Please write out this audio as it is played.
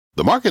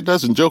The market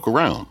doesn't joke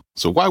around,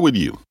 so why would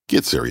you?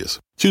 Get serious.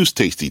 Choose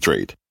Tasty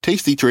Trade.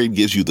 Tasty Trade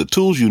gives you the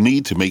tools you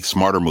need to make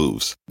smarter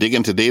moves. Dig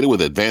into data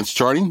with advanced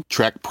charting,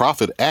 track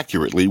profit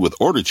accurately with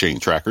order chain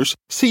trackers,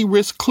 see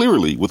risk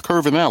clearly with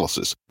curve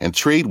analysis, and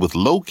trade with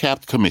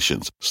low-capped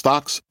commissions,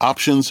 stocks,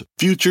 options,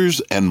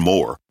 futures, and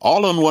more.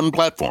 All on one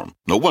platform.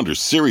 No wonder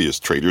serious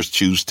traders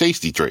choose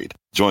Tasty Trade.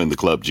 Join the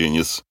club,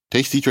 genius.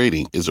 Tasty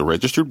Trading is a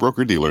registered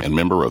broker-dealer and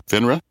member of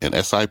FINRA and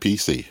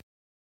SIPC.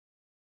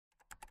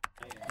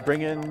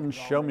 Bring in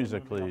show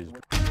music, please.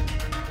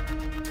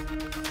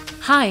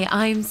 Hi,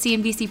 I'm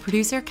CNBC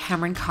producer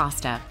Cameron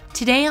Costa.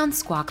 Today on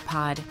Squawk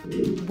Pod,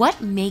 what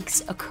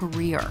makes a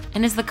career?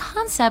 And is the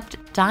concept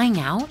dying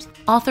out?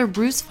 Author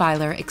Bruce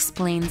Feiler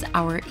explains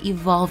our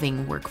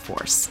evolving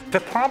workforce. The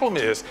problem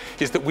is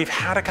that we've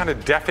had a kind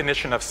of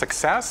definition of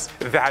success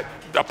that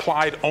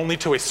applied only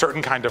to a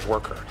certain kind of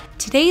worker.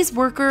 Today's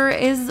worker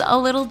is a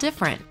little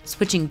different,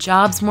 switching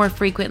jobs more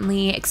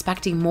frequently,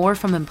 expecting more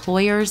from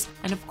employers,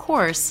 and of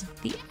course,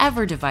 the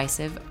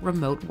ever-divisive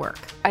remote work.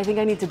 I think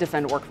I need to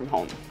defend work from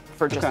home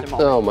for just a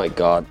moment. Oh my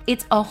God.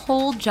 It's a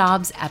whole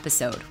jobs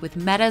episode with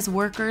Meta's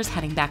workers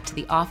heading back to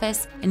the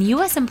office and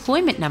U.S.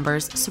 employment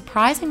numbers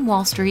surprising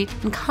Wall Street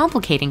and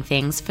complicating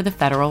things for the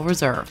Federal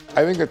Reserve.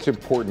 I think it's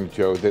important,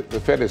 Joe, that the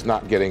Fed is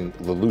not getting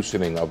the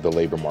loosening of the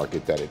labor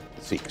market that it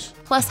seeks.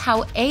 Plus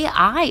how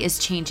AI is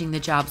changing the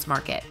jobs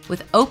market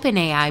with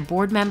OpenAI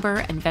board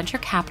member and venture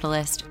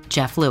capitalist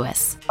Jeff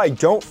Lewis. I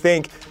don't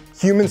think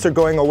humans are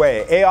going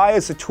away. AI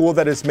is a tool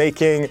that is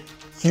making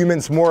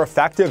humans more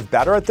effective,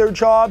 better at their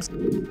jobs.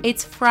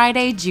 It's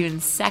Friday, June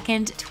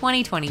 2nd,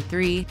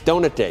 2023.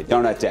 Donut day.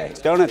 Donut day.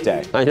 Donut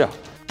day. I know.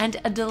 And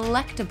a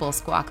delectable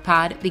Squawk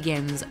Pod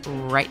begins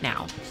right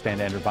now.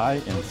 Stand Andrew by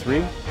in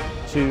 3,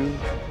 2,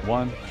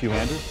 1. Cue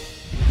Andrew.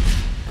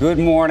 Good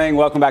morning.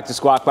 Welcome back to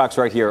Squawk Box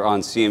right here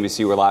on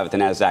CNBC. We're live at the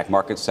NASDAQ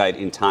market site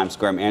in Times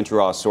Square. I'm Andrew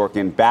Ross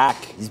Sorkin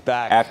back. He's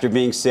back. After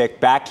being sick,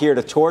 back here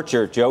to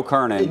torture Joe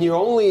Kernan. And you're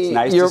only,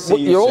 nice you're, to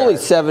see you're you, only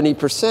sir.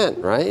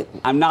 70%, right?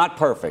 I'm not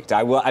perfect.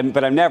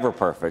 But I'm never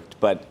perfect.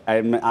 But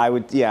I'm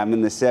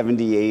in the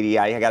 70, 80.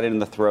 I got it in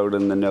the throat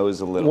and the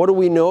nose a little. What do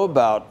we know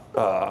about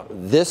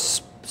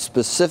this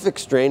specific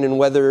strain and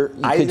whether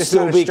you could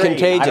still be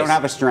contagious? I don't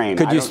have a strain.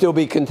 Could you still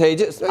be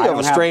contagious? You have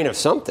a strain of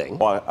something.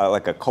 Well,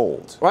 like a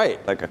cold.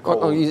 Right. Like a cold.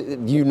 Oh,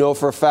 you know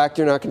for a fact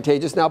you're not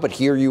contagious now, but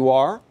here you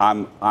are?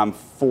 I'm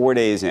 4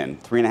 days in,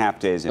 3.5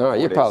 days in. All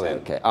right, you're probably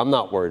okay. I'm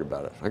not worried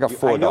about it. I got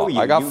four dogs.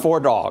 I got 4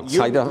 dogs.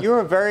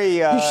 You're a very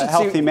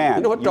healthy man.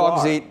 You know what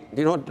dogs eat?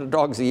 You know what the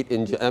dogs eat?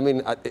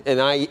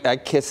 I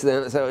kiss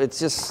them. So it's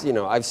just,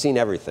 I've seen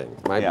everything.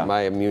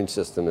 My immune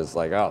system is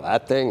like, oh,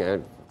 that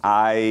thing.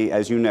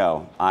 As you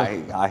know,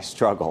 I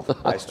struggle.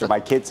 My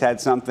kids had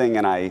something,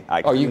 and I.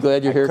 Are you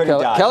glad you're here,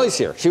 Kelly? Kelly's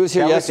here. She was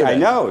here yesterday. I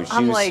know.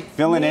 She was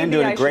filling in,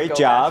 doing a great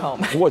job.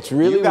 What's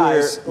really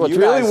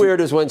weird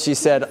is when she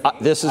said,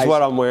 "This is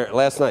what I'm wearing."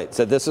 Last night,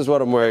 said, "This is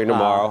what I'm wearing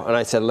tomorrow," and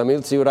I said, "Let me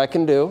see what I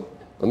can do.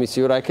 And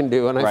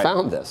I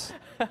found this.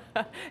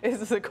 Is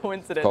this a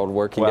coincidence? It's called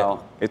working.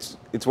 Well, it's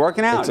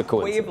working out. It's a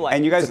coincidence. Wavelength.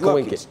 And you guys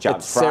look, it's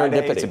Jobs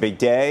Friday. It's a big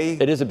day.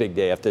 It is a big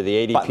day after the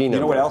ADP number. You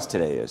know what else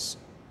today is?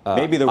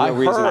 Maybe the real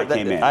reason I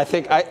came in. I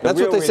think that's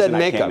what they said.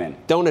 Makeup.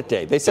 Donut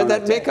day. They said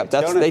that makeup.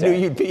 They knew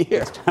you'd be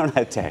here. It's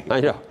donut day.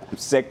 I know. I'm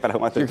sick, but I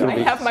want the donut.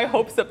 I have my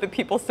hopes up that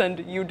people send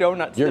you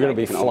donuts. You're going to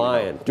be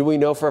flying. Do we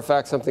know for a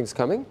fact something's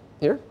coming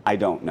here? I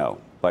don't know,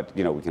 but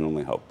we can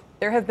only hope.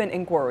 There have been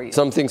inquiries.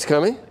 Something's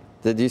coming?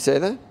 Did you say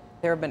that?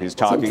 There have been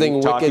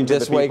something wicked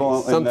this way.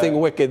 Something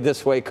wicked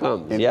this way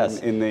comes.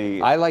 Yes.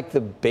 I like the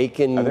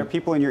bacon. Are there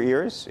people in your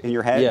ears, in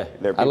your head? Yeah.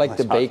 I like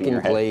the bacon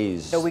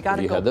glaze. No, we got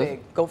to go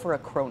big. Go for a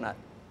cronut.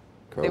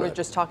 They were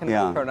just talking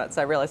about cronuts.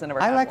 I realized I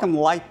never had I like one.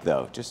 them light,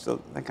 though. Just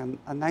like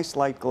a nice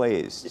light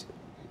glazed.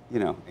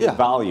 In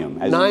volume.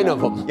 9 of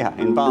them. Yeah,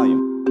 in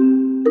volume.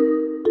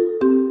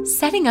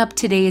 Setting up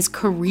today's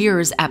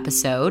careers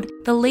episode,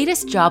 the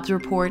latest jobs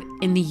report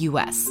in the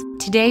U.S.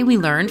 Today, we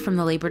learned from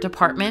the Labor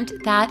Department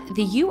that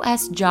the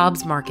U.S.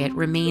 jobs market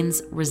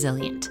remains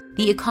resilient.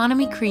 The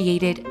economy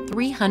created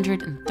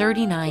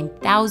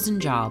 339,000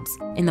 jobs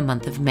in the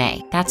month of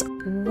May. That's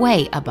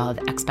way above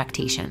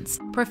expectations.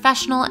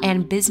 Professional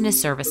and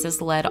business services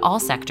led all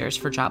sectors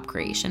for job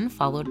creation,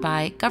 followed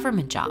by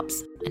government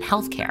jobs and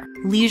healthcare.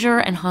 Leisure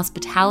and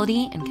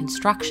hospitality and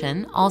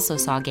construction also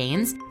saw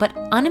gains, but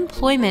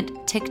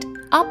unemployment ticked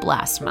up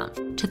last month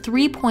to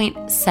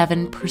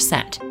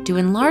 3.7%, due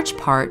in large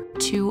part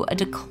to a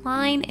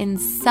decline in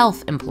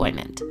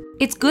self-employment.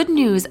 It's good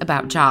news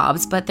about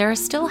jobs, but there are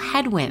still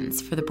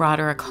headwinds for the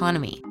broader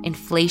economy.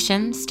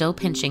 Inflation still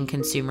pinching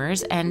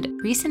consumers, and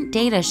recent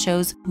data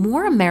shows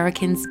more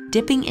Americans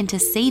dipping into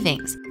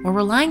savings or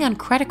relying on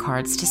credit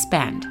cards to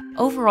spend.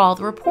 Overall,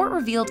 the report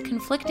revealed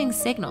conflicting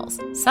signals.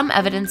 Some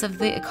evidence of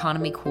the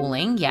economy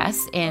cooling,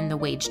 yes, in the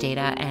wage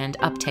data and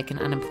uptick in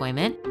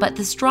unemployment, but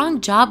the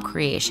strong job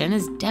creation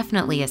is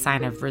definitely a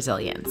sign of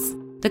resilience.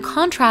 The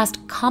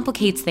contrast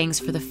complicates things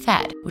for the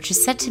Fed, which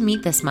is set to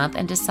meet this month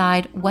and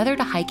decide whether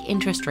to hike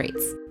interest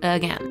rates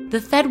again.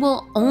 The Fed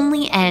will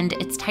only end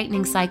its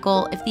tightening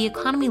cycle if the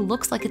economy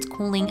looks like it's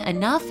cooling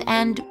enough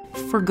and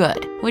for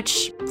good,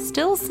 which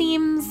still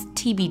seems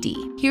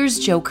TBD. Here's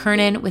Joe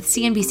Kernan with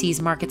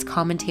CNBC's markets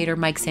commentator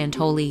Mike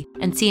Santoli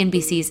and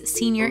CNBC's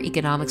senior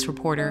economics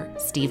reporter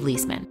Steve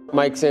Leisman.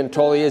 Mike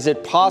Santoli, is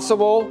it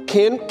possible?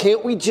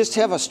 Can't we just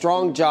have a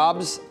strong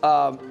jobs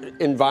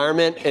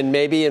environment and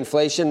maybe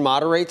inflation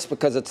moderates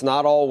because it's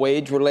not all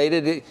wage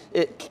related?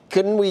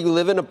 Couldn't we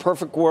live in a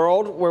perfect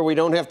world where we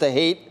don't have to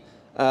hate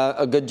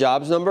a good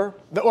jobs number?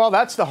 Well,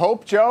 that's the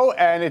hope, Joe,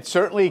 and it's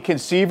certainly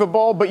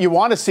conceivable, but you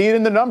want to see it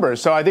in the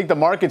numbers. So I think the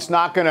market's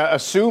not going to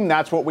assume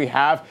that's what we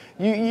have.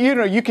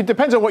 You can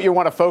depends on what you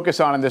want to focus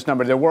on in this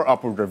number. There were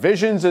upward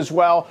revisions as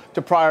well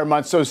to prior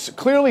months. So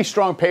clearly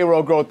strong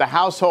payroll growth. The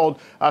household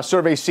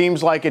survey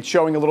seems like it's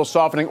showing a little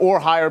softening or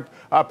higher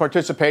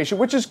participation,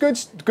 which is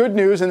good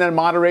news, and then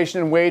moderation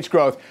in wage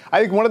growth.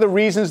 I think one of the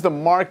reasons the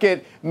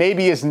market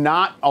maybe is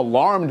not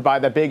alarmed by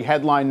the big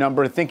headline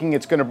number, thinking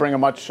it's going to bring a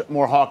much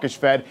more hawkish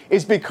Fed,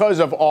 is because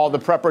of all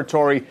the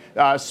preparatory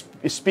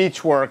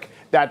speech work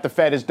that the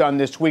Fed has done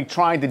this week,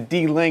 trying to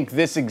de-link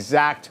this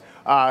exact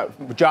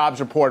jobs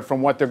report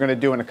from what they're going to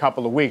do in a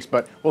couple of weeks.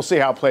 But we'll see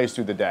how it plays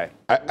through the day.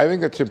 I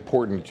think it's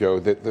important, Joe,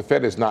 that the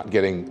Fed is not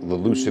getting the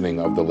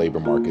loosening of the labor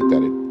market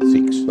that it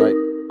seeks. Right.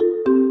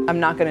 I'm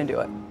not going to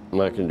do it. I'm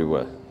not going to do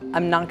what?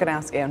 I'm not going to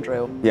ask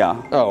Andrew.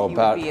 Yeah. Oh, He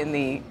about would be in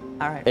the.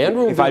 All right.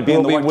 Andrew If I'd be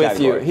in the what with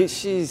category? you.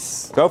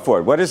 She's Go for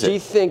it. What is She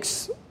it?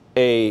 thinks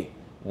a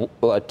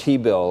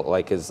T-bill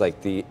is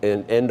like the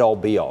end-all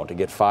be-all to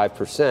get 5%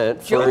 for a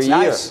That's year.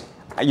 nice.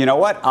 You know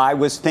what? I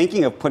was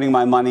thinking of putting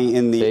my money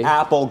in the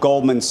Apple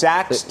Goldman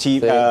Sachs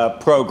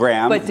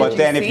program, but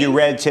then if you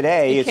read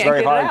today, it's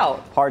very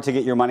hard to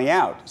get your money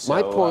out. So,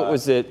 my point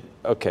was that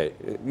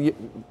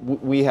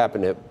we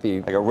happen to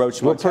be like a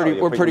roach we're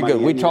motel, pretty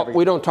good. we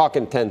We don't talk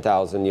in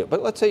 10,000,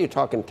 but let's say you're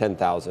talking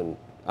 10,000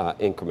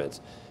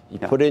 increments. You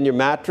put in your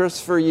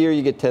mattress for a year,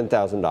 you get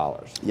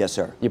 $10,000. Yes,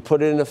 sir. You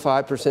put it in a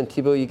 5%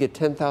 T-bill, you get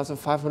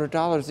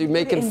 $10,500. You're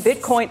making in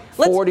Bitcoin.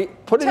 Put it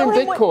in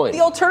Bitcoin.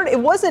 The alternative.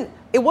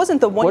 It wasn't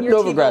the 1 year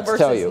T-bill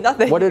versus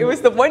nothing. It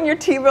was the 1 year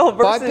T-bill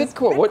versus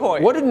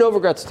Bitcoin. What did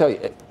Novogratz tell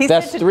you? He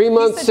Best said 3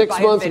 months, 6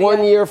 months,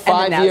 1 year,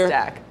 5 year.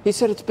 NASDAQ. He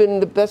said it's been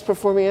the best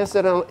performing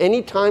asset on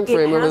any time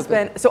frame. It has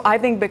been. So I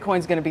think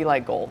Bitcoin's going to be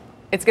like gold.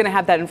 It's going to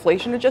have that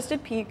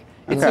inflation-adjusted peak.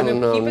 It's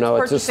going to keep its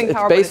purchasing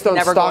power, but it's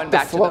never going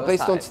back to those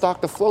based on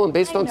stock to flow, and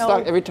based on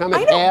stock every time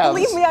I it know, has.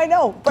 believe me, I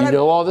know. But you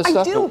know all this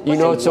stuff? I do. You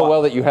know it so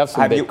well that you have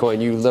some Bitcoin,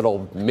 you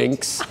little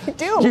minx. I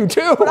do. You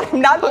do. But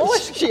I'm not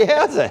bullish. She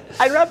has it.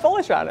 I'm not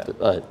bullish on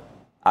it.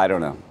 I don't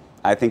know.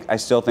 I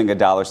still think a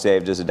dollar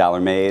saved is a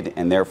dollar made,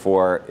 and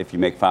therefore, if you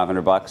make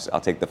 $500,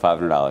 I'll take the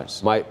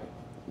 $500. My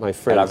friend.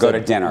 And I'll go to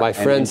dinner. My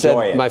friend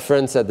said. My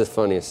friend said the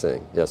funniest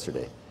thing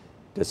yesterday.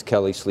 Does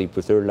Kelly sleep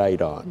with her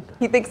light on?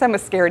 He thinks I'm a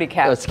scaredy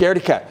cat. A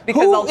scaredy cat.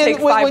 Because I'll take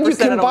 5% when you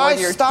can buy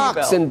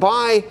stocks T-bill. and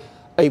buy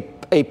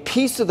a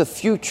piece of the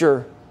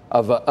future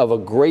of a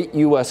great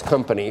U.S.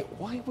 company,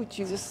 why would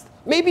you just?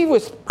 Maybe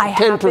with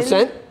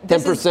 10%,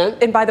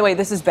 10%. And by the way,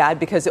 this is bad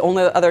because the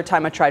only other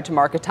time I tried to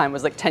market time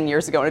was like 10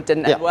 years ago and it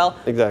didn't end well.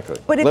 Exactly.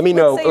 But let me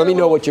know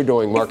what you're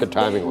doing market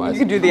timing wise. You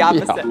can do the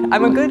opposite. Yeah.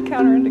 I'm a good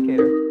counter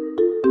indicator.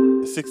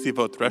 The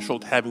 60-vote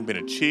threshold having been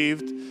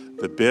achieved,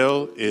 the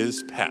bill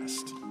is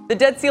passed. The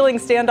debt ceiling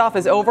standoff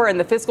is over, and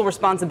the Fiscal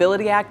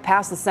Responsibility Act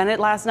passed the Senate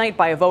last night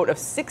by a vote of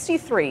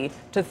 63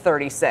 to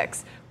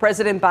 36.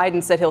 President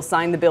Biden said he'll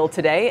sign the bill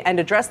today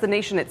and address the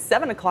nation at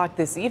 7 o'clock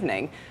this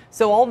evening.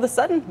 So all of a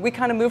sudden, we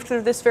kind of moved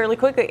through this fairly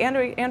quickly.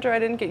 Andrew, I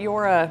didn't get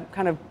your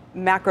kind of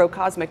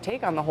macrocosmic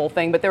take on the whole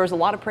thing, but there was a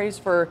lot of praise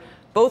for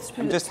both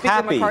Speaker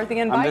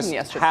McCarthy and Biden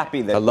yesterday. I'm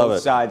happy that both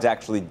sides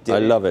actually did it. I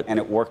love it. And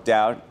it worked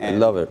out. And, I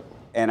love it.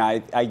 And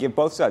I give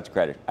both sides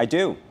credit. I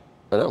do.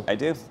 I know. I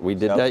do. We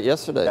did that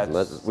yesterday.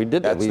 We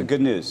did that. That's the good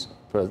news.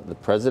 The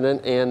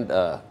president and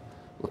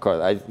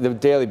McCarthy. The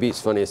Daily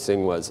Beast's funniest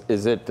thing was,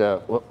 is it,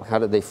 how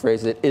did they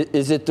phrase it?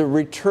 Is it the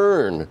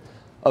return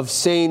of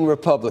sane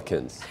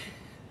Republicans?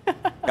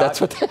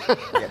 That's what.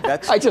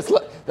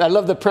 I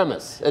love the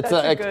premise. It's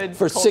good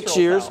for 6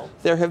 years tell.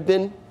 there have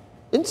been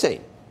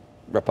insane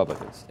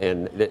Republicans,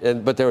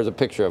 but there was a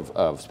picture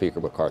of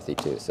Speaker McCarthy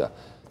too. So.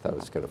 That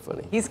was kind of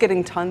funny. He's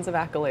getting tons of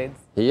accolades.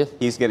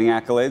 He's getting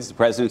accolades. The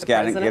president's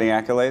getting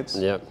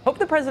accolades. Yeah. Hope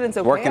the president's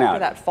okay Working after out.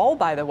 that fall,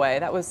 by the way.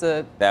 That was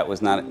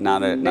not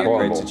a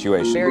great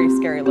situation. Very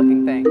scary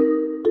looking thing.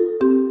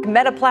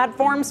 Meta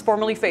Platforms,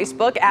 formerly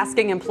Facebook,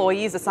 asking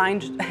employees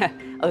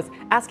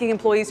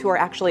who are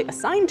actually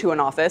assigned to an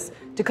office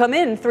to come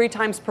in 3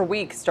 times per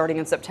week starting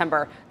in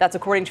September. That's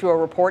according to a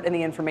report in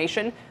The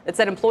Information that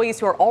said employees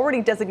who are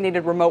already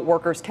designated remote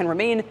workers can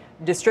remain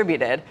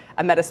distributed.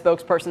 A Meta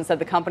spokesperson said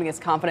the company is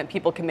confident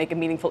people can make a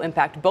meaningful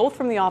impact both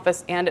from the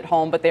office and at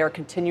home, but they are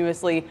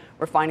continuously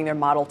refining their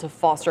model to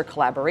foster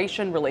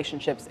collaboration,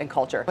 relationships, and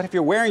culture. But if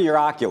you're wearing your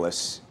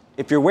Oculus,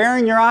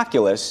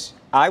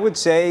 I would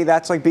say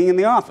that's like being in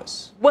the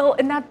office. Well,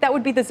 and that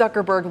would be the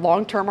Zuckerberg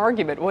long-term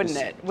argument, wouldn't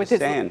it? With his,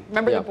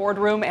 remember the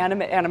boardroom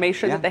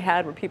animation that they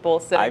had where people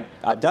sitting?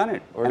 I've done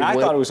it, and I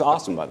thought it was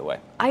awesome, by the way.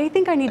 I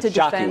think I need to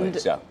defend.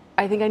 So.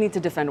 I think I need to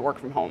defend work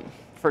from home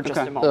for just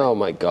a moment. Oh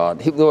my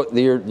God!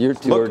 You're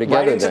two are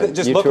together.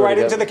 Look right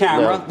into the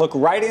camera. Yeah. Look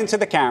right into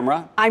the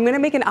camera. I'm going to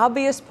make an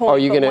obvious point. Are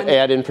you going to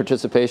add in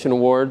participation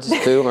awards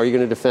too? Are you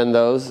going to defend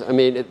those? I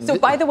mean. So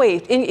by the way,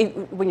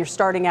 when you're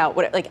starting out,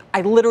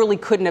 I literally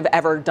couldn't have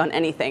ever done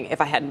anything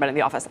if I hadn't been in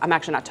the office. I'm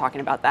actually not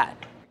talking about that.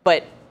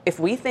 But if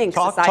we think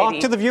society. Talk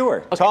to the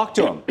viewer. Okay. Talk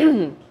to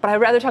him. But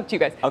I'd rather talk to you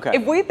guys. Okay.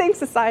 If we think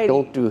society.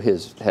 Don't do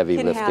his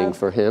heavy lifting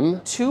for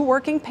him. 2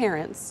 working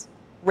parents.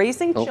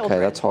 Raising children. Okay,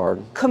 that's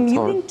hard.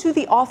 Commuting to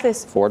the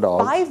office 4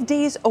 dogs. 5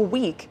 days a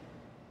week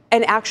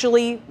and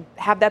actually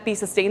have that be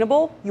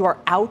sustainable, you are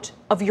out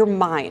of your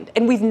mind.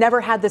 And we've never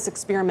had this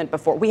experiment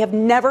before. We have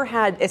never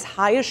had as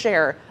high a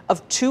share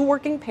of 2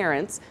 working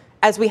parents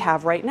as we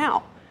have right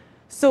now.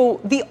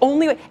 So the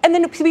only way, and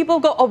then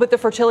people go, oh, but the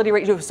fertility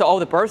rate was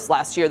the births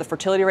last year, the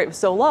fertility rate was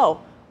so low.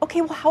 Okay,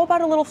 well, how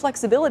about a little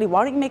flexibility?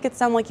 Why don't you make it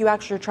sound like you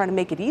actually are trying to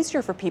make it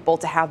easier for people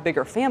to have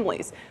bigger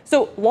families?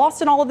 So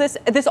lost in all of this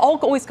all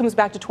always comes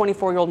back to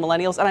 24-year-old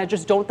millennials, and I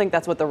just don't think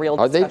that's what the real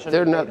discussion is.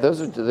 They're not.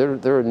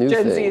 They're a new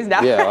Gen thing. Gen Zs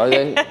now. Yeah, are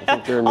they? All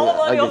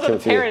the millennials are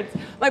parents.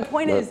 My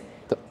point is,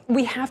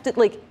 we have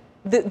to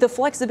the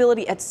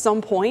flexibility at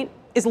some point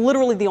is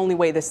literally the only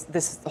way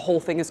this whole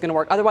thing is going to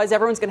work. Otherwise,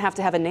 everyone's going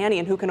to have a nanny,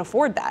 and who can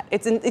afford that?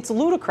 It's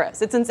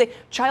ludicrous. It's insane.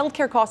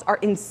 Childcare costs are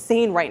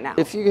insane right now.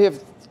 If you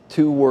have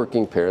 2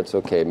 working parents,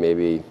 okay,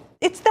 maybe.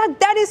 It's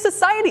that is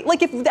society.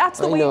 Like, if that's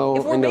the way,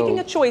 if we're making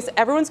a choice,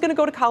 everyone's going to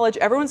go to college,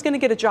 everyone's going to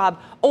get a job.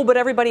 Oh, but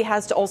everybody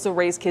has to also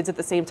raise kids at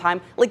the same time.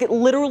 Like, it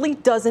literally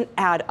doesn't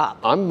add up.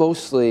 I'm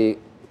mostly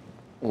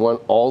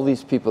want all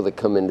these people that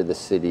come into the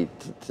city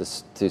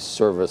to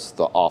service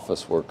the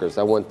office workers.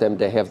 I want them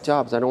to have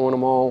jobs. I don't want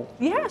them all.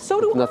 Yeah, so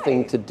do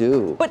nothing to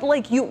do. But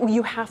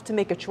you have to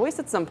make a choice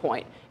at some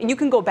point, and you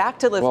can go back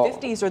to the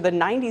 50s or the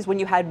 90s when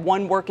you had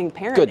 1 working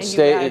parent. Good.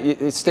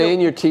 Stay in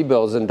your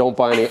T-bills and don't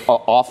buy any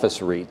office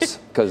REITs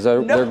because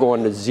they're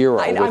going to zero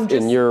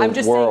in your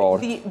world.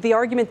 Saying the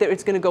argument that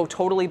it's going to go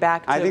totally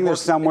back to I think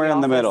there's somewhere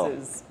in the middle.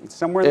 It's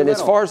somewhere in the middle. And as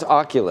far as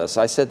Oculus,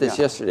 I said this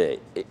yesterday.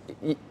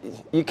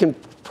 You can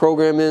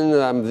program in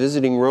I'm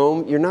visiting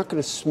Rome. You're not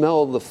going to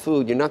smell the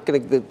food. You're not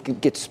going to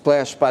get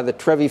splashed by the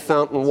Trevi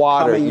fountain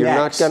water. You're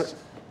not going to.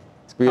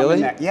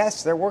 Really?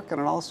 Yes, they're working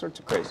on all sorts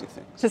of crazy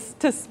things. Just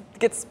to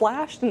get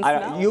splashed and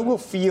smell? You will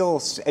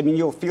feel. I mean,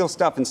 you'll feel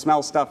stuff and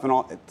smell stuff and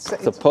all.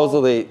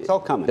 Supposedly, it's all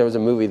coming. There was a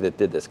movie that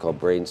did this called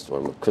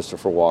Brainstorm with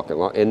Christopher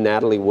Walken and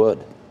Natalie Wood,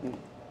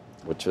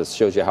 which just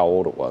shows you how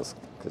old it was.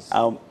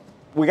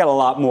 We got a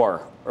lot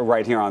more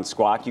right here on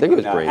Squawk. You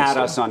can add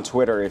us on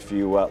Twitter if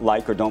you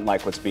like or don't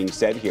like what's being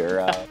said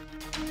here.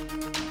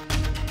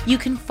 You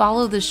can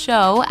follow the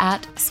show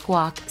at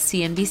Squawk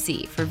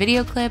CNBC for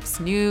video clips,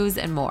 news,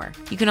 and more.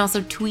 You can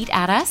also tweet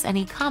at us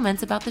any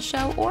comments about the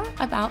show or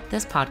about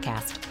this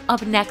podcast.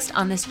 Up next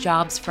on this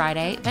Jobs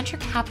Friday, venture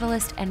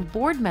capitalist and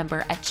board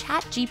member at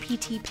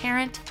ChatGPT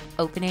parent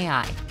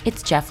OpenAI.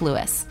 It's Jeff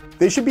Lewis.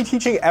 They should be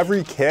teaching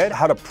every kid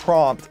how to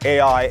prompt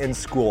AI in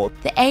school.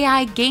 The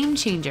AI game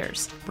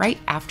changers, right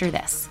after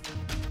this.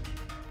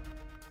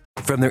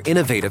 From their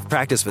innovative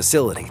practice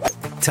facility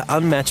to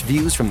unmatched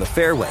views from the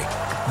fairway,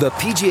 the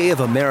PGA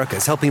of America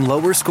is helping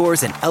lower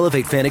scores and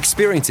elevate fan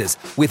experiences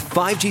with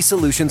 5G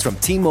solutions from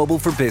T-Mobile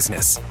for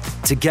Business.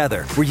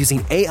 Together, we're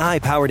using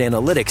AI-powered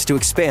analytics to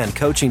expand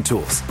coaching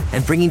tools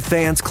and bringing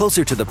fans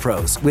closer to the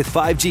pros with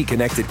 5G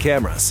connected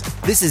cameras.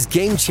 This is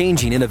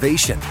game-changing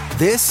innovation.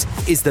 This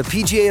is the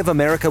PGA of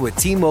America with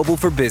T-Mobile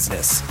for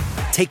Business.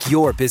 Take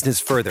your business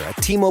further at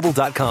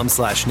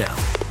T-Mobile.com/now.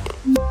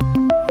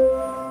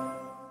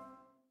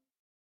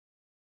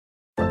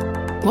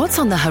 What's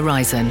on the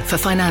horizon for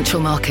financial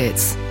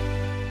markets?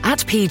 At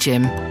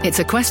PGIM, it's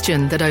a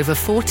question that over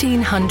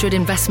 1,400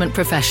 investment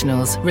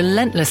professionals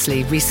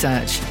relentlessly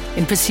research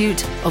in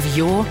pursuit of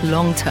your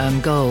long-term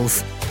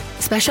goals.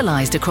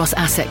 Specialized across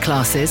asset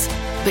classes,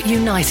 but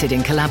united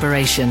in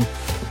collaboration,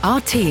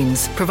 our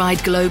teams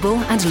provide global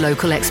and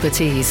local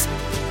expertise.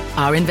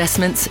 Our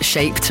investments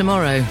shape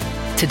tomorrow,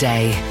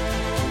 today.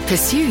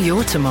 Pursue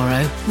your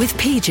tomorrow with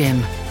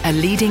PGIM, a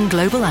leading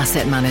global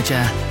asset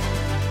manager.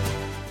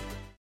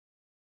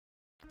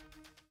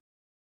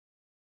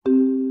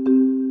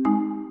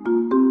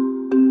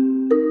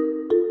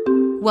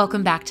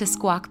 Welcome back to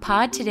Squawk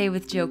Pod, today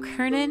with Joe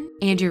Kernan,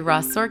 Andrew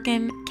Ross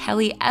Sorkin,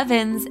 Kelly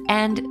Evans,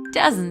 and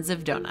dozens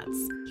of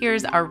donuts.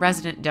 Here's our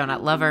resident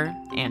donut lover,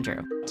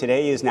 Andrew.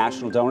 Today is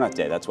National Donut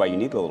Day. That's why you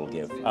need a little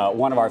give.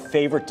 One of our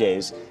favorite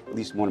days, at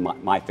least one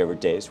of my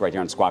favorite days, right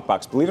here on Squawk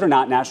Box. Believe it or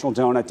not, National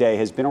Donut Day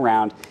has been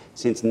around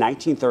since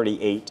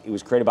 1938. It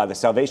was created by the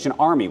Salvation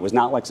Army. It was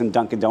not like some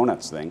Dunkin'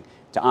 Donuts thing.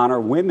 To honor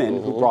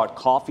women who brought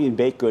coffee and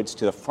baked goods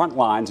to the front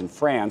lines in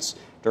France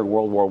during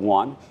World War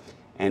I.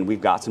 And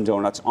we've got some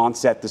donuts on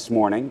set this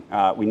morning.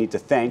 We need to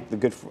thank the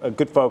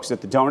good folks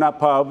at the Donut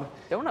Pub,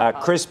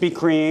 Krispy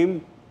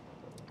Kreme,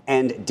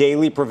 and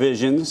Daily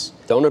Provisions.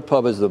 Donut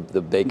Pub is the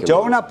bacon.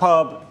 Donut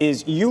Pub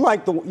is you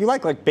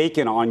like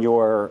bacon on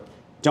your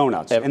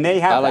donuts, and they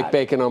have. I like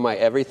bacon on my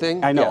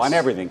everything. I know, yes. on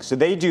everything. So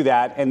they do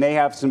that, and they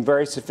have some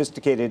very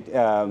sophisticated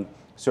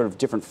sort of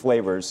different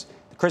flavors.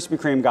 The Krispy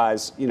Kreme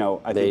guys,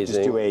 I think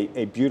just do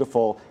a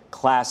beautiful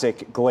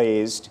classic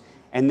glazed,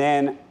 and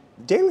then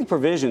Daily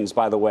Provisions,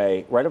 by the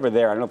way, right over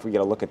there. I don't know if we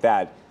get a look at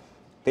that.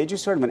 They do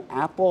sort of an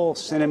apple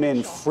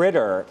cinnamon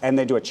fritter, and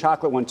they do a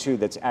chocolate one too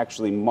that's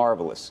actually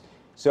marvelous.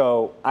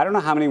 So I don't know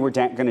how many we're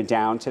going to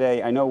down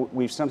today. I know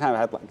we've sometimes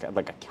had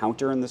like a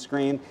counter in the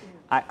screen.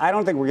 I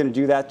don't think we're going to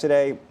do that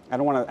today. I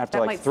don't want to have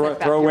to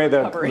throw away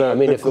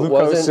the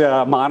glucose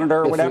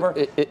monitor or whatever.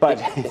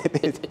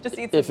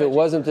 If it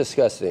wasn't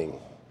disgusting,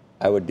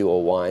 I would do a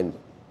wine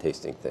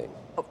tasting thing.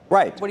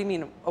 Right. What do you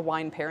mean, a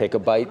wine pairing? Take a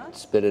bite,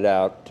 spit it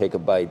out. Take a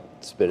bite,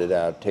 spit it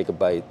out. Take a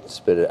bite,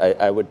 spit it.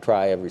 I would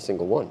try every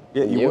single one.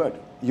 Yeah, you would.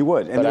 You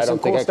would. And there's some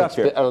cool stuff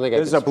here. I don't think I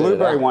could spit it out. There's a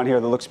blueberry one here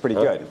that looks pretty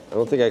good. I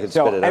don't think I could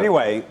spit it out. So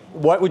anyway,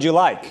 what would you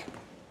like?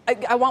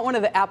 I want one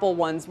of the apple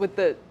ones with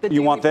the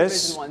You want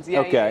this? ones.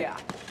 Yeah, okay.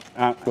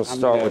 Yeah. We'll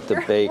start with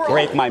the bacon.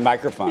 Break my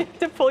microphone.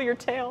 To pull your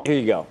tail. Here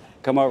you go.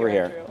 Come over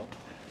here.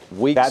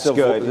 That's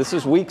good. This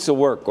is weeks of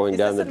work going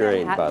down the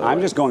drain, by the way.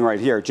 I'm just going right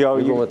here. Joe,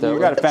 you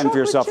got to fend for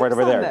yourself right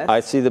over there. I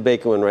see the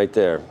bacon one right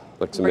there.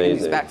 Looks amazing. Bringing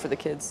these back for the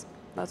kids.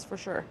 That's for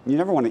sure. You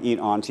never want to eat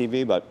on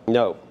TV, but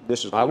no,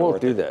 this is. I won't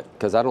do that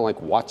because I don't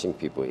like watching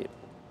people eat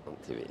on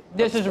TV.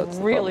 This is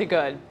really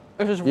good.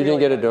 This is you really didn't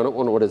get a good. donut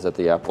one? What is that?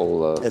 The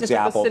apple? It's the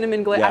apple.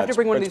 Cinnamon glaze. I have to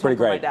bring one of these home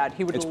for my dad.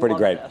 He would It's pretty love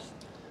great. this.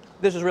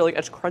 This is really.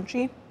 It's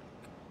crunchy.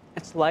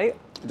 It's light.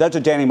 That's a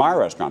Danny Meyer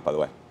restaurant, by the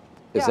way.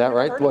 Is that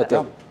right?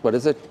 What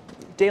is it?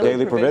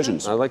 Daily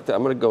Provisions. I like that.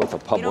 I'm going to go with a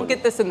pub. You don't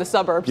get this in the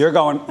suburbs. You're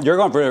going for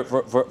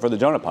the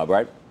donut pub,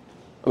 right?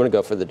 I'm going to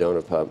go for the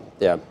donut pub.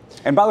 Yeah.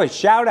 And by the way,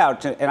 shout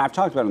out to, and I've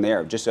talked about it on the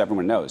air, just so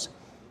everyone knows.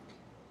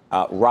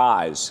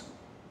 Rise,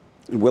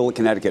 in Willet,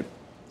 Connecticut,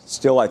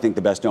 still I think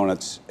the best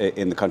donuts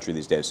in the country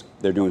these days.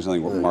 They're doing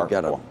something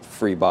remarkable. Got a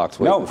free box.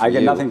 No, I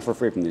get nothing for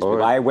free from these people.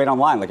 Right. I wait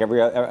online like every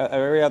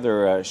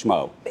other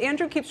schmo.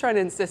 Andrew keeps trying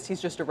to insist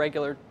he's just a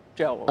regular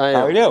Joe. I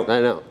know. I do.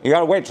 I know. You got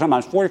to wait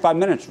sometimes 45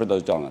 minutes for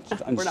those donuts.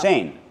 It's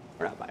insane.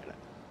 We're not buying it.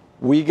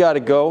 We got to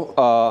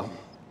go.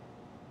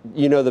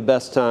 You know the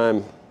best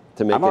time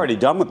to make. I'm already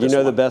done with this. You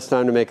know the best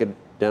time to make a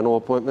dental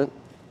appointment?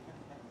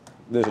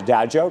 There's a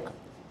dad joke.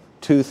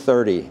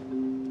 2:30.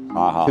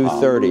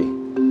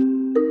 2:30.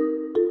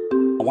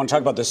 I want to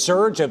talk about the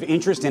surge of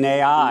interest in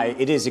AI.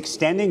 It is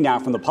extending now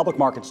from the public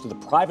markets to the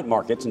private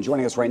markets. And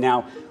joining us right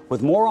now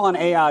with more on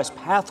AI's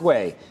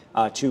pathway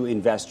to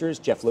investors,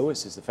 Jeff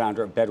Lewis is the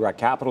founder of Bedrock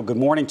Capital. Good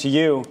morning to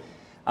you.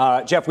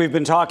 Jeff, we've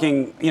been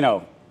talking,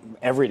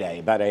 every day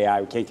about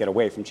AI. We can't get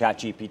away from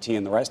ChatGPT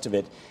and the rest of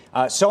it.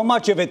 So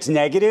much of it's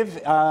negative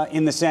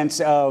in the sense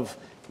of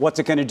what's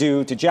it going to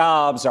do to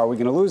jobs? Are we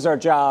going to lose our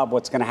job?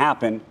 What's going to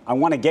happen? I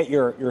want to get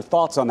your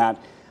thoughts on that.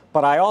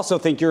 But I also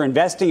think you're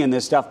investing in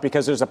this stuff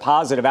because there's a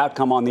positive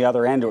outcome on the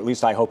other end, or at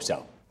least I hope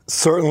so.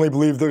 Certainly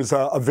believe there's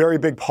a very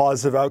big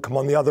positive outcome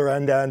on the other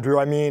end, Andrew.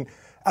 I mean,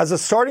 as a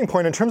starting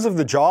point, in terms of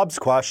the jobs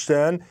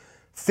question,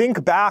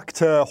 think back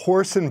to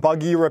horse and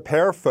buggy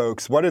repair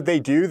folks. What did they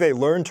do? They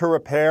learned to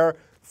repair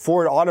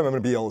Ford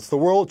automobiles. The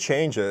world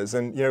changes,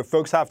 and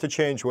folks have to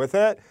change with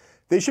it.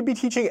 They should be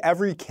teaching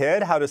every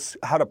kid how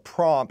to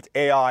prompt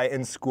AI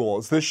in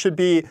schools. This should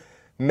be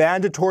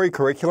mandatory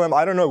curriculum.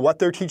 I don't know what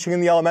they're teaching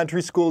in the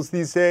elementary schools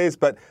these days,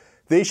 but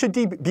they should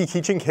be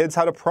teaching kids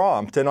how to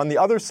prompt. And on the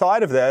other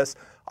side of this,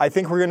 I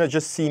think we're going to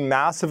just see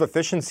massive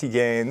efficiency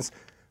gains.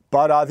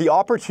 But the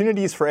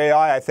opportunities for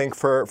AI, I think,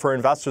 for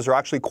investors are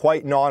actually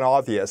quite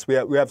non-obvious. We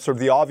have sort of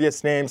the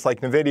obvious names like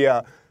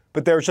NVIDIA,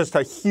 but there's just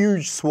a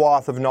huge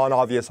swath of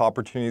non-obvious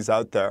opportunities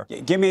out there.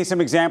 Give me some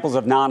examples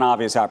of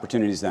non-obvious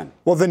opportunities then.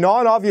 Well, the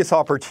non-obvious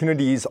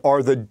opportunities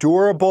are the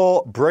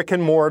durable brick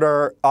and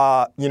mortar,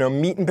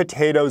 meat and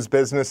potatoes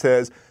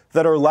businesses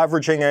that are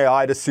leveraging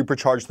AI to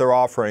supercharge their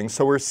offerings.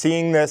 So we're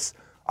seeing this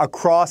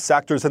across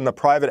sectors in the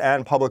private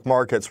and public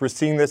markets. We're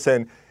seeing this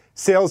in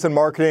sales and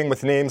marketing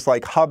with names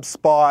like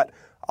HubSpot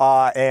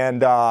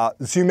and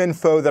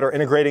ZoomInfo that are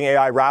integrating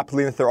AI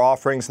rapidly into their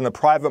offerings. In the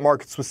private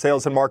markets with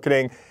sales and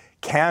marketing,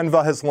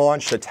 Canva has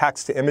launched a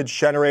text-to-image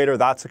generator.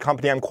 That's a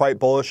company I'm quite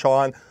bullish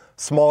on.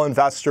 Small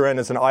investor in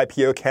as an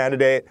IPO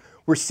candidate.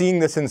 We're seeing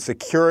this in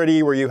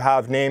security where you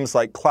have names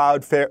like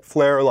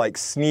Cloudflare, like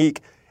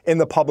Sneak in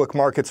the public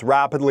markets,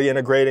 rapidly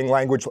integrating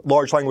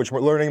large language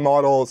learning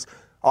models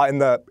in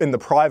the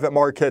private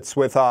markets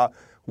with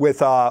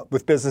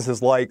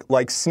businesses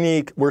like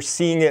Sneak. We're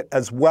seeing it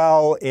as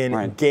well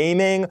in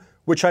gaming,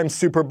 which I'm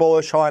super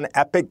bullish on.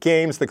 Epic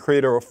Games, the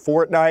creator of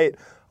Fortnite,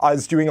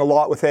 is doing a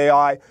lot with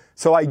AI.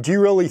 So I do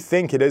really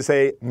think it is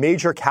a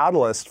major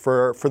catalyst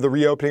for the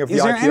reopening of the IPO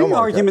market. Is there any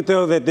argument,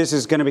 though, that this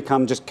is going to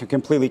become just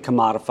completely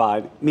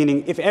commodified?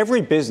 Meaning, if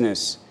every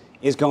business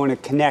is going to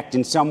connect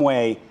in some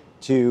way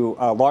to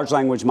large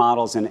language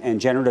models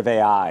and generative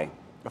AI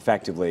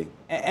effectively,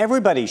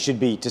 everybody should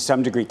be, to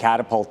some degree,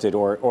 catapulted,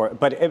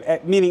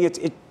 meaning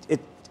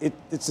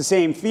it's the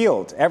same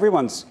field.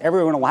 Everyone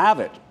will have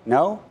it.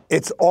 No?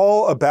 It's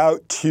all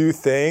about two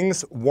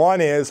things.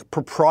 One is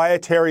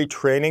proprietary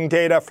training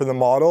data for the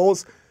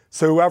models.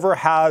 So whoever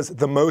has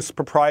the most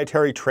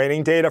proprietary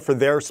training data for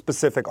their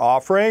specific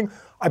offering,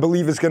 I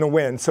believe is going to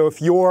win. So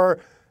if you're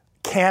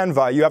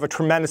Canva, you have a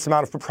tremendous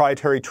amount of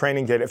proprietary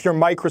training data. If you're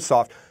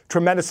Microsoft,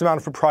 tremendous amount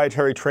of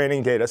proprietary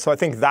training data. So I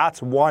think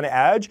that's one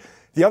edge.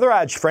 The other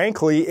edge,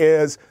 frankly,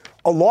 is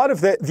a lot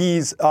of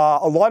these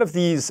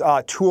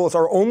tools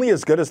are only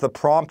as good as the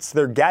prompts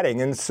they're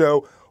getting. And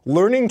so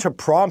learning to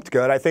prompt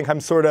good, I think I'm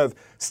sort of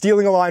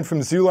stealing a line from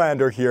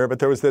Zoolander here, but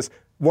there was this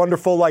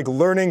wonderful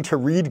learning to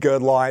read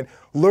good line.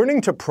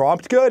 Learning to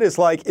prompt good is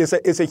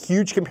a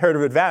huge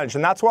comparative advantage.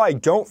 And that's why I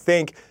don't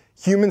think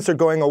humans are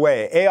going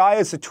away. AI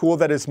is a tool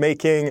that is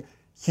making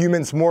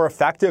humans more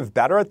effective,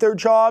 better at their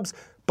jobs,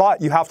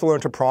 but you have to learn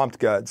to prompt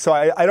good. So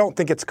I don't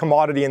think it's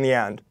commodity in the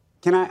end.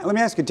 Let me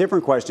ask a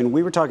different question.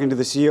 We were talking to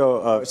the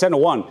CEO of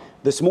SentinelOne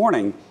this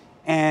morning,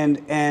 and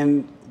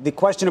the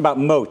question about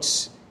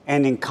moats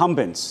and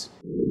incumbents.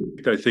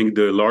 I think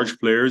the large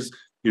players,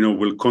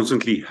 will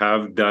constantly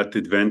have that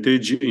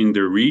advantage in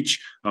their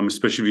reach,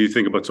 especially if you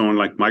think about someone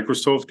like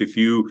Microsoft. If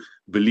you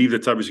believe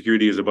that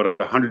cybersecurity is about a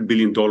 $100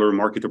 billion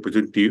market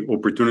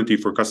opportunity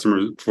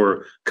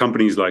for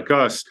companies like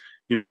us,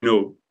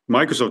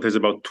 Microsoft has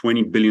about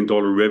 $20 billion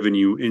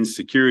revenue in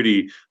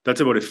security. That's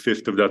about a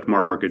fifth of that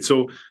market.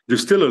 So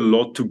there's still a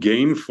lot to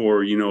gain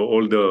for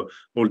all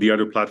the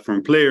other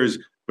platform players.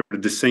 But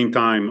at the same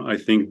time, I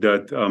think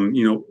that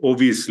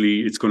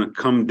obviously it's going to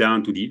come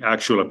down to the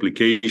actual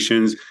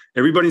applications.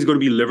 Everybody's going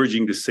to be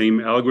leveraging the same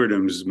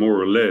algorithms, more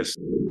or less.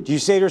 Do you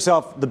say to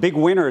yourself, the big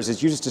winners,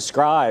 as you just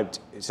described,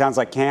 it sounds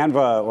like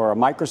Canva or a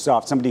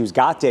Microsoft, somebody who's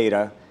got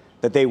data,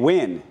 that they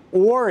win?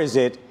 Or is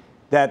it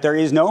that there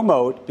is no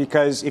moat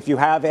because if you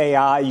have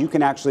AI, you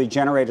can actually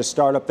generate a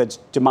startup that's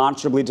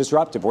demonstrably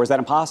disruptive? Or is that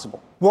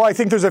impossible? Well, I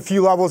think there's a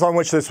few levels on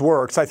which this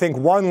works. I think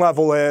one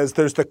level is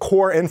there's the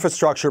core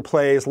infrastructure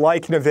plays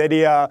like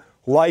NVIDIA,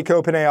 like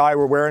OpenAI,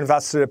 where we're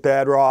invested at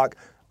Bedrock.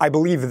 I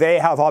believe they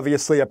have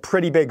obviously a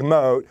pretty big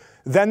moat.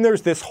 Then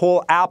there's this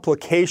whole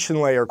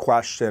application layer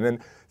question. And,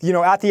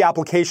 at the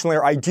application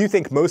layer, I do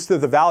think most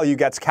of the value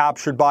gets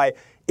captured by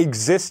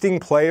existing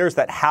players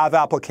that have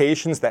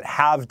applications, that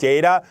have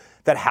data,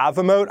 that have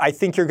a moat. I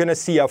think you're going to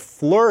see a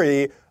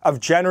flurry of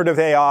generative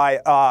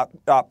AI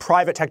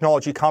private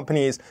technology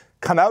companies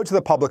come out to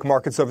the public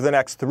markets over the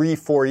next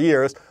 3-4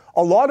 years.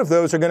 A lot of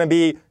those are going to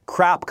be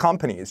crap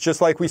companies,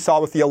 just like we saw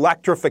with the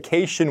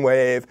electrification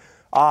wave.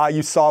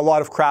 You saw a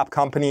lot of crap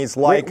companies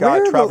like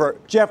Trevor.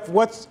 Jeff,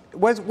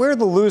 where are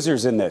the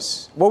losers in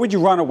this? What would you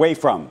run away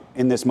from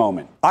in this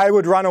moment? I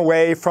would run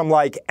away from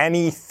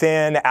any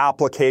thin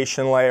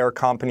application layer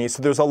companies.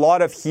 So there's a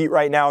lot of heat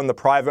right now in the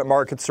private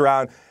markets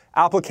around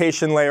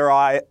application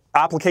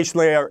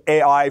layer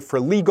AI for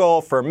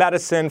legal, for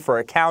medicine, for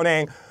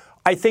accounting.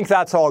 I think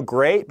that's all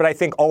great, but I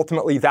think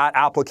ultimately that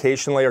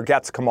application layer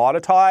gets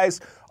commoditized.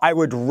 I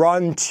would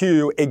run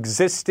to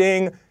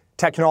existing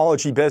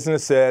technology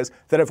businesses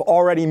that have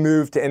already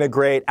moved to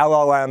integrate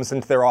LLMs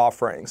into their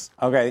offerings.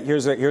 Okay,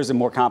 here's a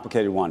more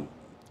complicated one.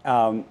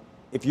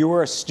 If you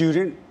were a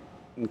student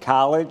in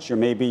college or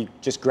maybe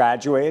just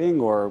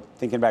graduating or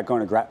thinking about going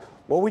to grad,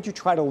 what would you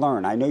try to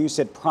learn? I know you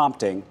said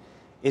prompting.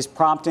 Is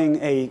prompting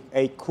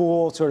a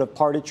cool sort of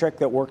party trick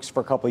that works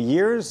for a couple of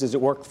years? Does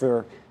it work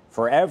for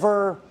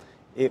forever?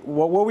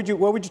 What would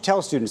you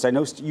tell students? I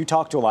know you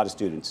talk to a lot of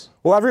students.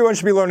 Well, everyone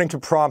should be learning to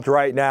prompt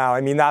right now.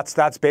 I mean,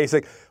 that's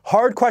basic.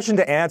 Hard question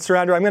to answer,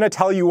 Andrew. I'm going to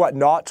tell you what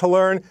not to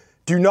learn.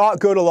 Do not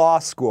go to law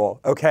school,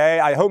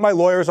 okay? I hope my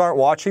lawyers aren't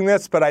watching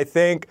this, but I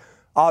think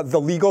the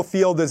legal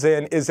field is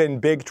in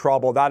big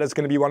trouble. That is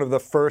going to be one of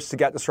the first to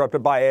get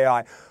disrupted by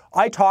AI.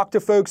 I talk to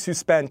folks who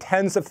spend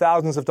tens of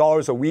thousands of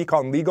dollars a week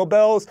on legal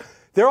bills.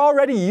 They're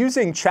already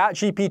using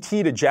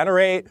ChatGPT to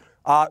generate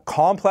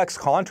complex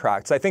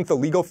contracts. I think the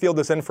legal field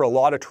is in for a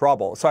lot of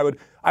trouble. So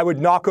I would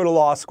not go to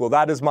law school.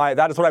 That is what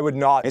I would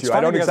not do. I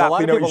don't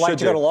exactly know what you should do. A lot of people like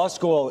to go to law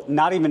school,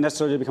 not even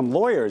necessarily to become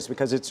lawyers,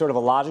 because it's sort of a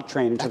logic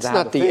training. That's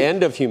not the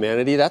end of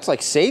humanity. That's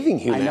like saving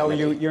humanity. I know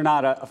you're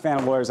not a fan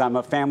of lawyers. I'm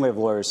a family of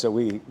lawyers, so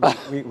we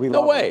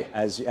no love way. Them,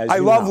 as I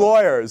love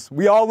lawyers.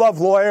 We all love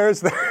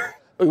lawyers.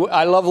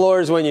 I love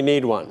lawyers when you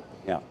need one.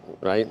 Yeah.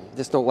 Right?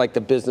 Just don't like the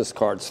business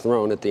cards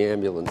thrown at the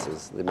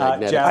ambulances. The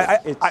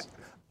magnetic.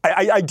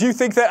 I do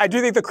think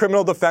the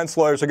criminal defense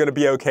lawyers are going to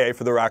be okay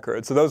for the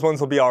record. So those ones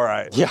will be all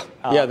right. Yeah.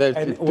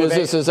 The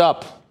business is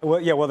up.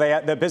 Well, yeah.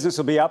 The business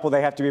will be up. Will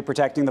they have to be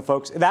protecting the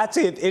folks? That's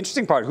the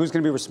interesting part. Who's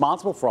going to be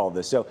responsible for all of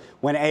this? So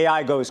when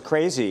AI goes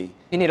crazy,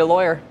 you need a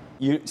lawyer.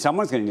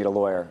 Someone's going to need a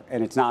lawyer,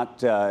 and it's not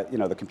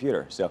the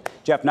computer. So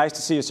Jeff, nice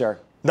to see you, sir.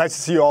 Nice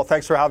to see you all.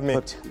 Thanks for having me.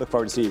 Look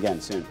forward to seeing you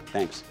again soon.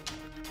 Thanks.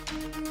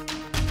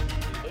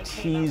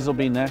 Tease will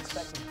be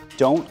next.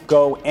 Don't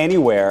go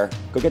anywhere.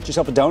 Go get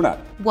yourself a donut.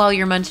 While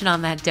you're munching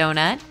on that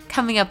donut,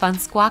 coming up on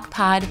Squawk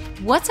Pod,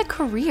 what's a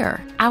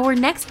career? Our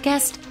next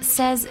guest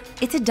says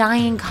it's a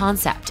dying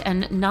concept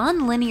and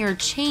non-linear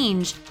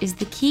change is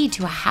the key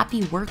to a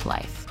happy work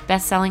life.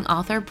 best-selling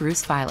author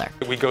Bruce Feiler.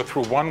 We go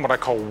through what I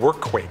call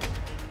Workquake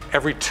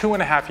every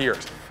 2.5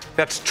 years.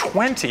 That's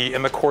 20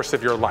 in the course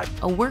of your life.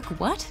 A work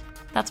what?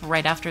 That's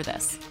right after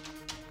this.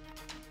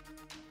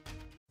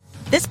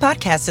 This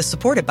podcast is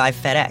supported by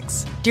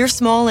FedEx. Dear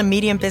small and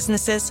medium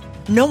businesses,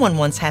 no one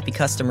wants happy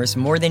customers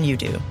more than you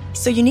do.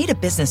 So you need a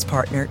business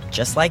partner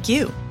just like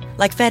you.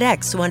 Like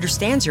FedEx, who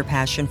understands your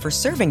passion for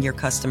serving your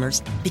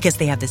customers because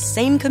they have the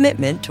same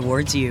commitment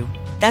towards you.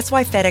 That's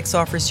why FedEx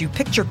offers you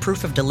picture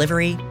proof of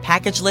delivery,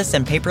 packageless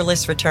and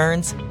paperless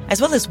returns,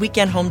 as well as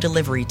weekend home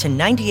delivery to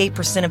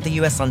 98% of the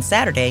U.S. on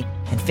Saturday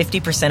and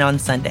 50% on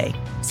Sunday.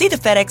 See the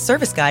FedEx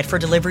service guide for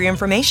delivery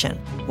information.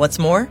 What's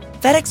more,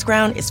 FedEx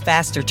Ground is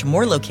faster to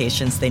more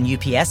locations than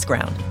UPS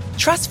Ground.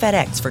 Trust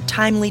FedEx for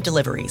timely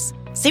deliveries.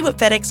 See what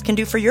FedEx can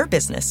do for your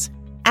business.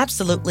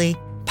 Absolutely,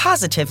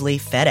 positively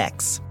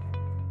FedEx.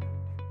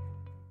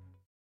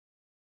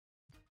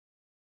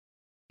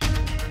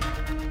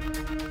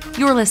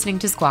 You're listening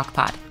to Squawk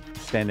Pod.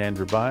 Stand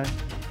Andrew by,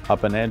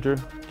 up and Andrew,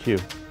 Q.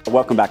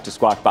 Welcome back to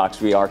Squawk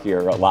Box. We are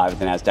here live at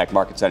the NASDAQ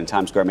Market Site in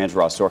Times Square. I'm Andrew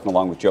Ross Sorkin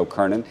along with Joe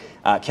Kernan.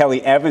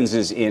 Kelly Evans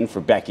is in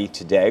for Becky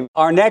today.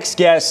 Our next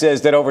guest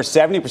says that over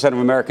 70% of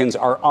Americans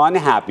are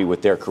unhappy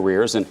with their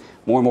careers, and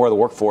more of the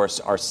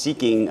workforce are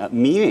seeking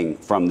meaning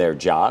from their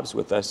jobs.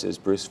 With us is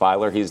Bruce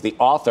Feiler. He's the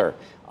author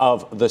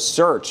of The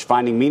Search,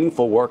 Finding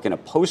Meaningful Work in a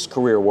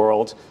Post-Career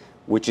World,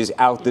 which is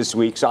out this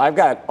week. So I've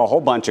got a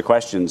whole bunch of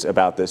questions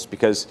about this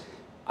because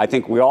I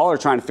think we all are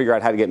trying to figure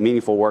out how to get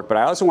meaningful work, but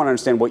I also want to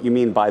understand what you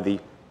mean by the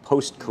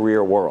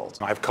post-career world.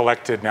 I've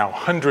collected now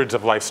hundreds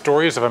of life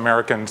stories of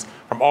Americans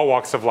from all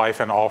walks of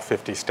life in all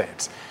 50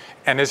 states.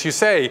 And as you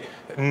say,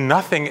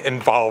 nothing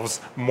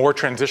involves more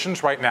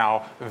transitions right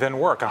now than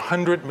work.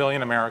 100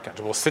 million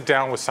Americans will sit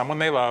down with someone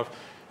they love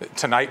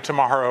tonight,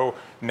 tomorrow,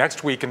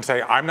 next week and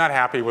say, I'm not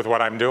happy with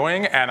what I'm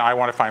doing and I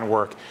want to find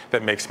work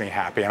that makes me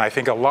happy. And I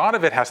think a lot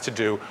of it has to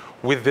do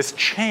with this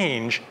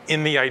change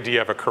in the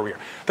idea of a career.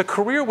 The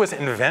career was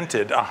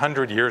invented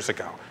 100 years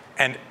ago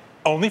and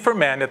only for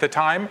men at the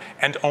time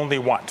and only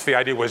once. The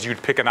idea was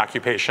you'd pick an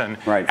occupation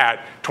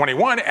at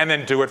 21 and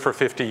then do it for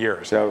 50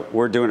 years. So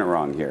we're doing it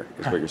wrong here,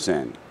 is what you're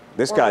saying.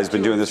 This guy's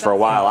been doing this for a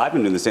while. I've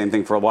been doing the same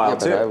thing for a while,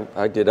 too.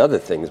 I did other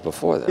things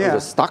before that. I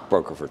was a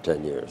stockbroker for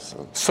 10 years.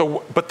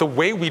 But the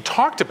way we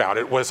talked about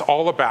it was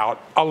all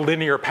about a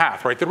linear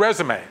path, right? The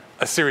resume,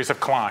 a series of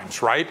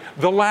climbs, right?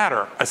 The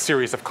ladder, a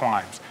series of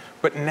climbs.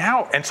 But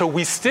now, and so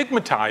we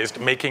stigmatized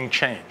making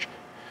change.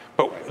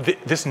 But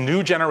this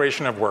new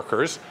generation of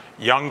workers,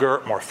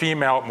 younger, more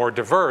female, more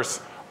diverse,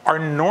 are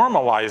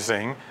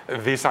normalizing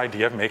this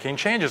idea of making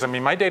changes. I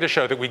mean, my data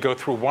show that we go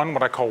through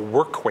what I call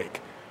Workquake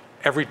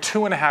every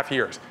 2.5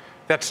 years.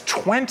 That's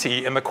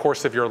 20 in the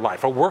course of your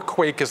life. A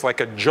workquake is like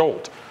a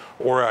jolt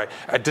or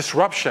a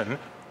disruption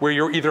where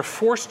you're either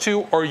forced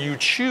to or you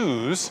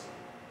choose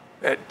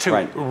to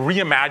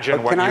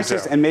reimagine what you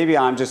do. And maybe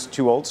I'm just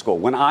too old school.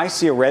 When I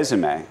see a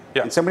resume,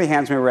 and somebody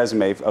hands me a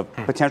resume of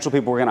potential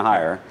people we're going to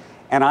hire,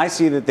 and I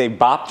see that they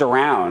bopped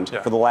around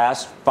for the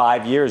last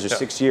 5 years or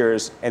 6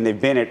 years, and they've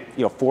been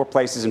at 4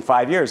 places in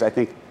 5 years, I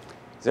think,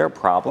 is there a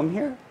problem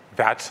here?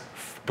 That's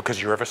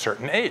because you're of a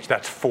certain age.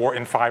 That's 4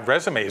 in 5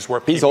 resumes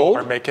where people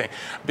are making,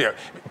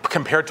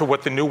 compared to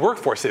what the new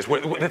workforce is.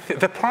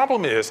 The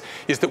problem is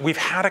that we've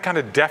had a kind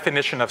of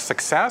definition of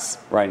success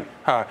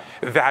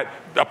that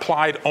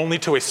applied only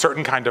to a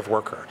certain kind of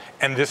worker.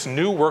 And this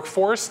new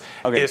workforce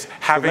is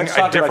having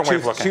a different way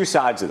of looking. Two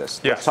sides of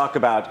this. Let's talk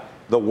about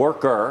the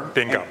worker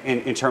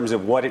in terms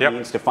of what it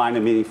means to find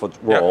a meaningful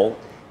role.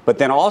 But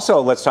then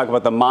also let's talk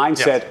about the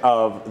mindset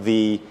of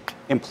the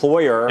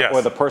employer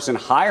or the person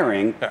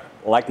hiring,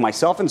 like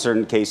myself in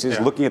certain cases,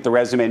 looking at the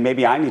resume, and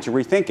maybe I need to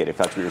rethink it, if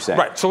that's what you're saying.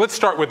 Right. So let's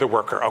start with the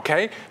worker,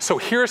 okay? So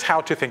here's how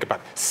to think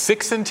about it.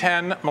 6 in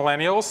 10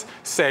 millennials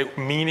say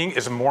meaning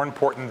is more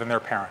important than their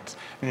parents.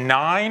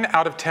 9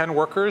 out of 10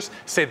 workers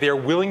say they're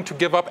willing to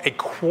give up a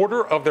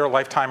quarter of their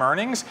lifetime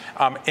earnings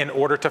in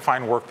order to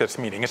find work that's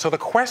meaning. And so the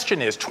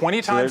question is,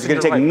 20 times in your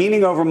life, going to take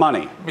meaning over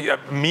money.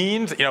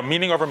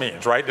 Meaning over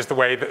means, right, is the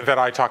way that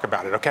I talk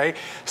about it, okay?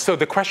 So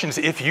the question is,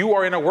 if you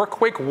are in a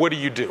workquake, what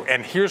do?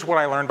 And here's what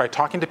I learned by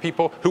talking to people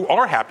who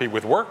are happy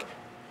with work.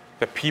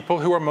 The people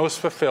who are most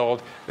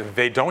fulfilled,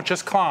 they don't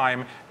just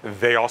climb,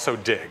 they also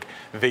dig.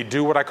 They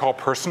do what I call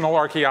personal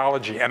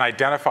archaeology and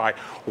identify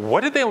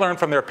what did they learn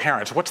from their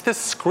parents? What's this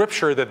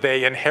scripture that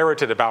they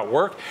inherited about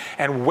work?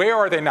 And where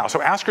are they now?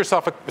 So ask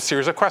yourself a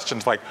series of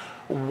questions like,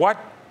 what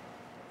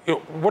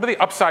are the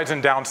upsides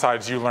and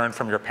downsides you learned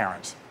from your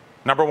parents?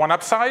 Number 1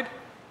 upside,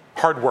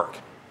 hard work.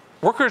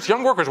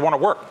 Young workers want to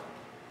work.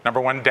 Number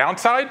 1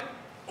 downside,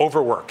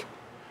 overwork,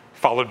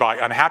 followed by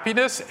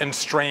unhappiness and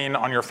strain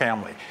on your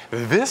family.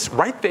 This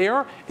right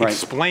there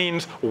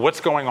explains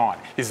what's going on,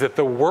 is that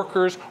the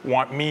workers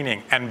want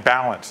meaning and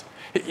balance.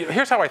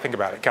 Here's how I think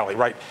about it, Kelly,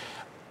 right?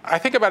 I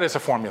think about it as a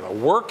formula.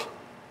 Work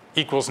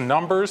equals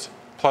numbers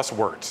plus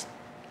words.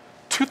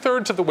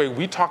 2/3 of the way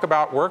we talk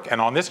about work,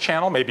 and on this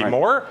channel, maybe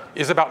more,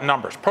 is about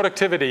numbers.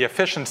 Productivity,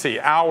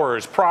 efficiency,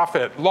 hours,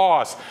 profit,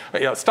 loss,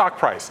 stock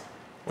price.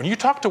 When you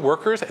talk to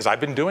workers, as I've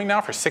been doing now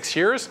for 6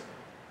 years,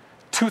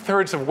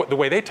 2/3 of the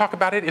way they talk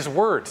about it is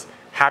words.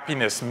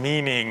 Happiness,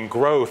 meaning,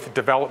 growth,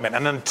 development.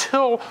 And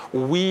until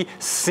we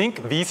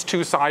sync these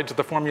two sides of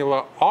the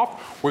formula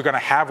off, we're going to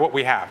have what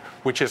we have,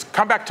 which is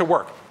come back to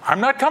work. I'm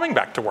not coming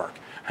back to work.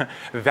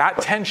 That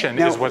tension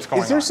is what's going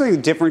on. Is there something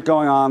different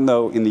going on,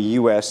 though, in the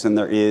U.S. than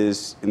there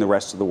is in the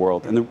rest of the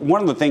world? And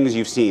one of the things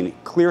you've seen,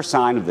 clear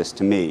sign of this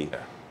to me,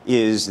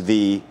 is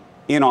the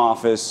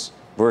in-office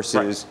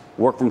versus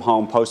work from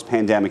home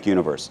post-pandemic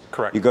universe.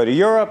 Correct. You go to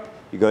Europe,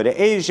 you go to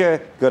Asia,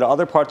 you go to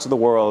other parts of the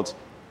world,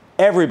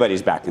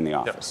 everybody's back in the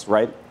office,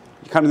 right?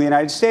 You come to the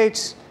United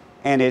States,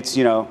 and it's,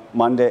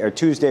 Monday or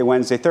Tuesday,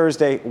 Wednesday,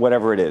 Thursday,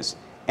 whatever it is.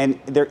 And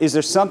is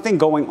there something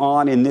going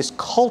on in this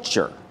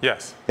culture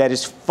that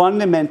is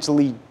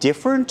fundamentally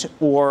different,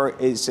 or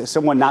is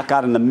someone not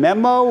gotten the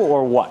memo,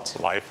 or what?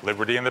 Life,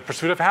 liberty, and the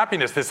pursuit of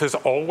happiness. This has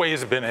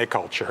always been a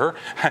culture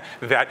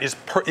that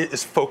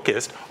is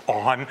focused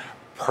on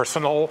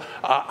personal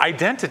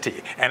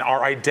identity, and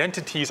our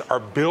identities are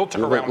built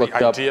around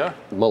the idea. Up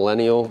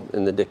millennial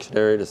in the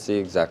dictionary to see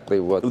exactly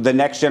what the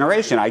next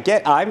generation.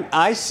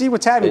 I see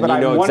what's happening, and but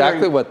you know I'm wondering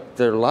exactly what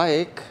they're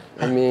like.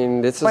 I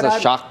mean, this is a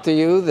shock to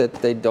you that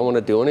they don't want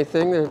to do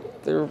anything.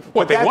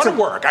 Well, they want to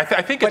work. I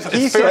think it's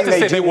fair to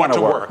say they want to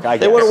work.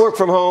 They want to work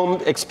from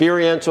home,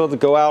 experiential, to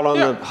go out on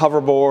the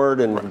hoverboard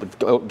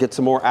and get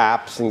some more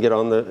apps and get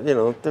on the,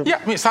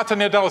 Yeah, I mean, Satya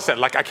Nadella said,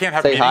 I can't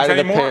have meetings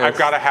anymore. I've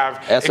got to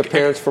have ask the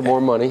parents for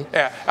more money.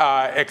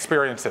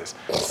 Experiences.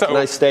 So can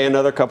I stay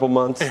another couple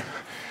months?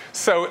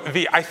 So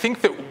I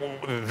think that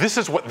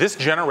this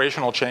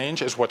generational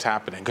change is what's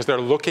happening because they're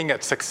looking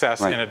at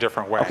success in a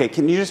different way. Okay,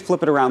 can you just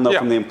flip it around though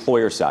from the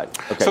employer side?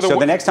 Okay, so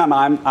the next time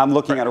I'm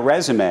looking at a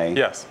resume,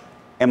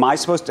 am I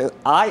supposed to?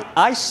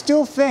 I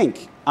still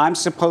think I'm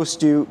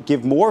supposed to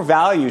give more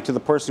value to the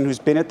person who's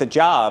been at the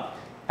job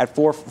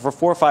for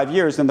 4 or 5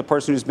 years than the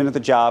person who's been at the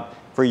job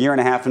for a year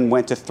and a half and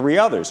went to 3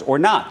 others, or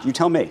not? You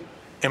tell me.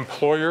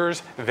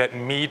 Employers that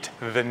meet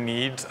the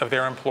needs of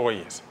their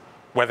employees,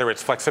 whether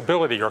it's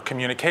flexibility or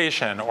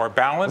communication or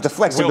balance. The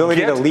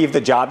flexibility to leave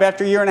the job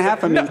after a year and a half?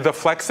 The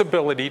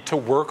flexibility to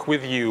work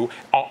with you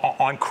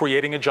on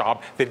creating a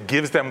job that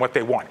gives them what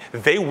they want.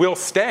 They will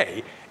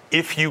stay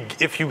if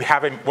you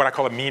have what I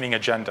call a meaning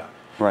agenda.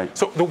 Right.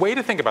 So the way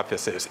to think about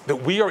this is that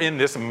we are in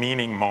this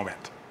meaning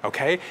moment,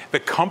 okay? The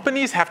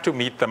companies have to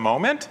meet the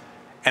moment,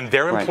 and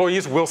their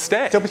employees will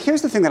stay. So, but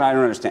here's the thing that I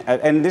don't understand.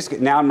 And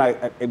I'm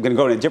going to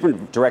go in a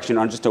different direction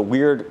on just a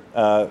weird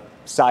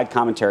side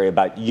commentary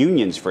about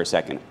unions for a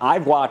second.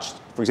 I've watched,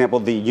 for example,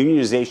 the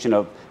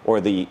unionization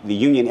or the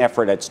union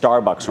effort at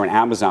Starbucks or in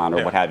Amazon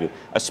or what have you,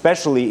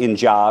 especially in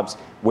jobs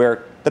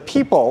where the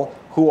people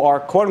who are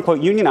quote unquote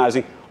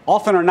unionizing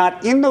often are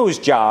not in those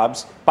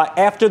jobs, but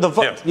after the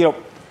vote,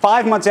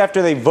 5 months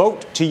after they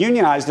vote to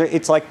unionize,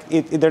 it's like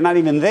they're not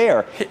even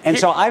there. And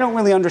so I don't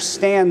really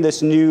understand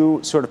this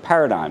new sort of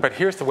paradigm. But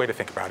here's the way to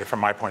think about it from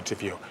my point of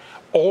view.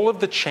 All of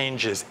the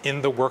changes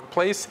in the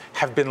workplace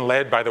have been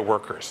led by the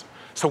workers.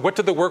 So what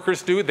did the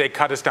workers do? They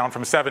cut us down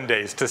from 7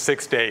 days to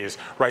 6 days,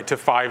 right, to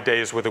 5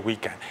 days with a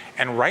weekend.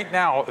 And right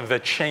now, the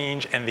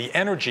change and the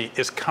energy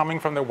is coming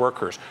from the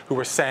workers who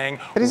are saying,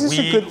 but is this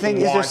a good thing?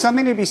 Is there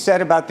something to be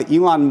said about the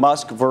Elon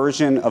Musk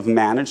version of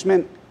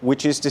management,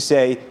 which is to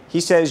say,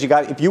 he says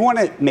if you want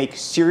to make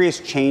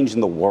serious change in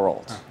the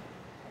world,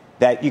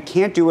 that you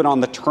can't do it on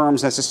the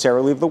terms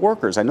necessarily of the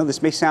workers. I know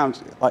this may sound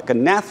like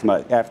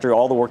anathema after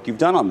all the work you've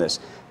done on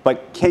this,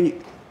 but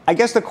I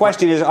guess the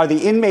question is, are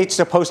the inmates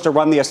supposed to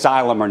run the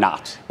asylum or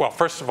not? Well,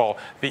 first of all,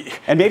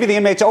 and maybe the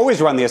inmates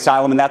always run the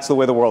asylum, and that's the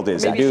way the world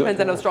is. Maybe it depends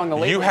on how strong the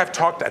labor. You have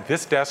talked at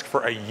this desk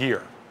for a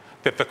year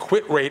that the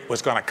quit rate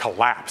was going to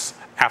collapse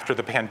after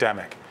the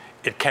pandemic.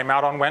 It came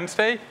out on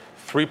Wednesday.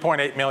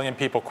 3.8 million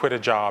people quit a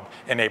job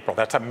in April.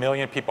 That's 1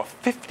 million people,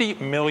 50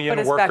 million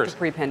workers. But it's back to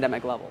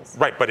pre-pandemic levels.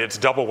 Right, but it's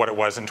double what it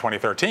was in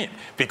 2013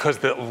 because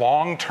the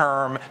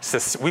long-term,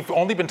 we've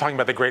only been talking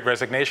about the Great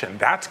Resignation.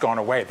 That's gone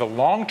away. The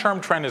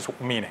long-term trend is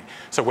meaning.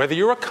 So whether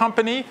you're a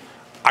company,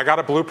 I got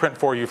a blueprint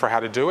for you for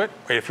how to do it.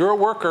 If you're a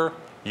worker,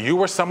 you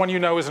or someone you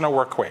know is in a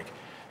workquake.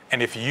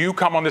 And if you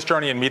come on this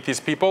journey and meet these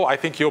people, I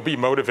think you'll be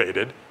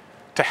motivated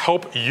to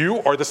help you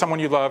or someone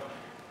you love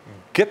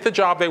get the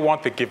job they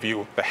want that give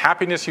you the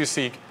happiness you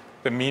seek,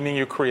 the meaning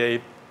you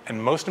create,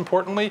 and most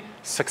importantly,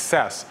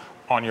 success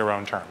on your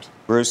own terms.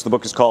 Bruce, the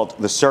book is called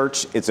The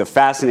Search. It's a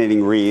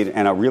fascinating read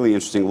and a really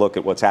interesting look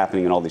at what's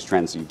happening in all these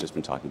trends that you've just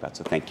been talking about.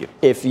 So thank you.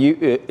 If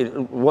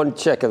you, one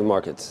check of the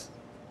markets,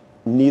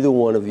 neither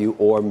one of you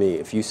or me,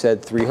 if you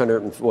said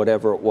 300 and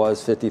whatever it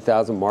was,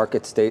 50,000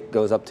 market state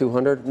goes up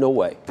 200, no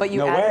way. But you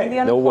no added way. the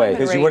unemployment No way.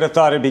 Because you would have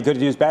thought it'd be good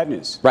news, bad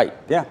news. Right.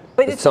 Yeah.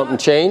 But Did something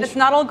change? It's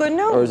not all good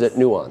news. Or is it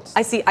nuance?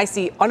 I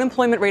see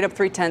unemployment rate up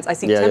 0.3. I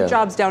see temp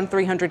jobs down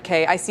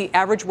 300K. I see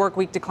average work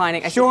week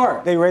declining.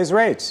 They raise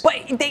rates.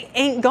 But they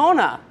ain't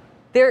gonna.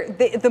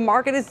 The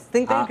market is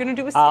think they're going to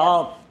do a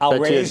scam. I'll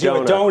raise you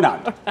a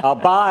donut. I'll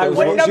buy.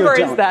 What number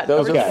is that?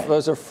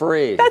 Those are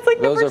free. That's like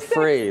those number are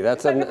free.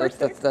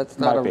 Six. That's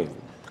not a.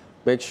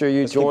 Make sure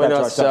you Let's join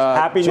us.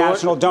 Happy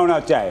National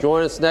Donut Day.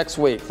 Join us next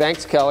week.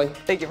 Thanks, Kelly.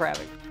 Thank you for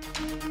having me.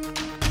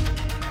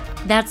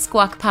 That's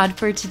Squawk Pod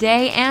for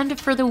today and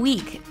for the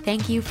week.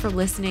 Thank you for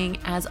listening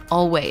as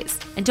always.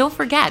 And don't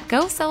forget,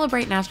 go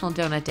celebrate National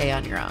Donut Day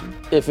on your own.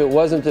 If it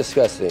wasn't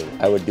disgusting,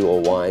 I would do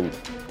a wine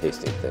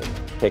tasting thing.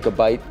 Take a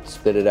bite,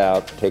 spit it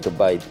out, take a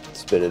bite,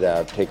 spit it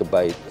out, take a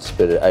bite,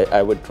 spit it.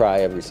 I would try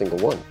every single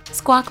one.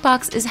 Squawk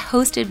Box is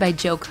hosted by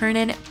Joe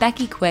Kernan,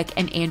 Becky Quick,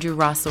 and Andrew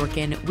Ross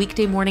Sorkin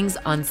weekday mornings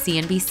on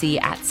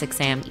CNBC at 6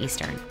 a.m.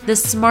 Eastern. The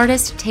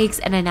smartest takes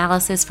and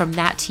analysis from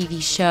that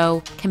TV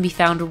show can be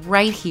found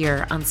right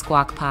here on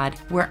Squawk Pod,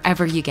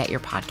 wherever you get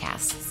your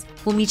podcasts.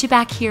 We'll meet you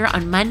back here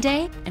on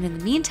Monday, and in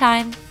the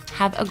meantime,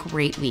 have a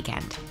great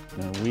weekend.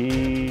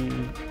 We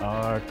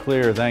are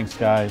clear. Thanks,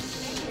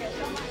 guys.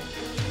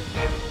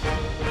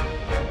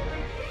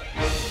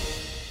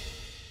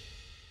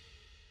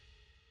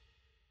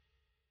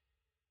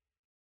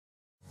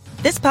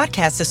 This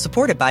podcast is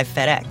supported by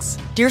FedEx.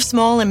 Dear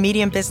small and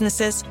medium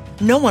businesses,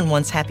 no one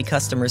wants happy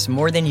customers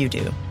more than you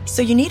do.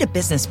 So you need a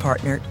business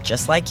partner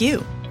just like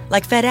you.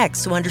 Like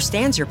FedEx, who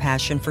understands your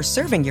passion for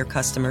serving your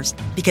customers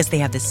because they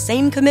have the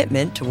same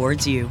commitment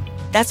towards you.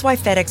 That's why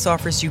FedEx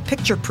offers you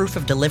picture proof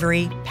of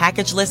delivery,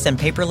 packageless and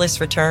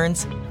paperless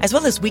returns, as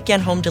well as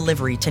weekend home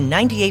delivery to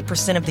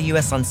 98% of the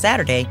U.S. on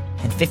Saturday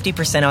and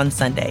 50% on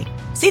Sunday.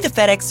 See the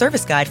FedEx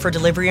service guide for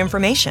delivery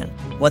information.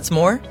 What's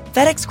more,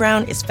 FedEx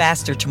Ground is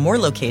faster to more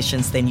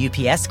locations than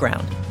UPS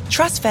Ground.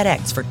 Trust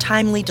FedEx for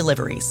timely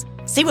deliveries.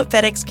 See what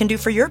FedEx can do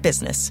for your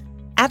business.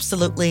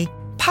 Absolutely,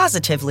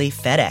 positively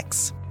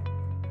FedEx.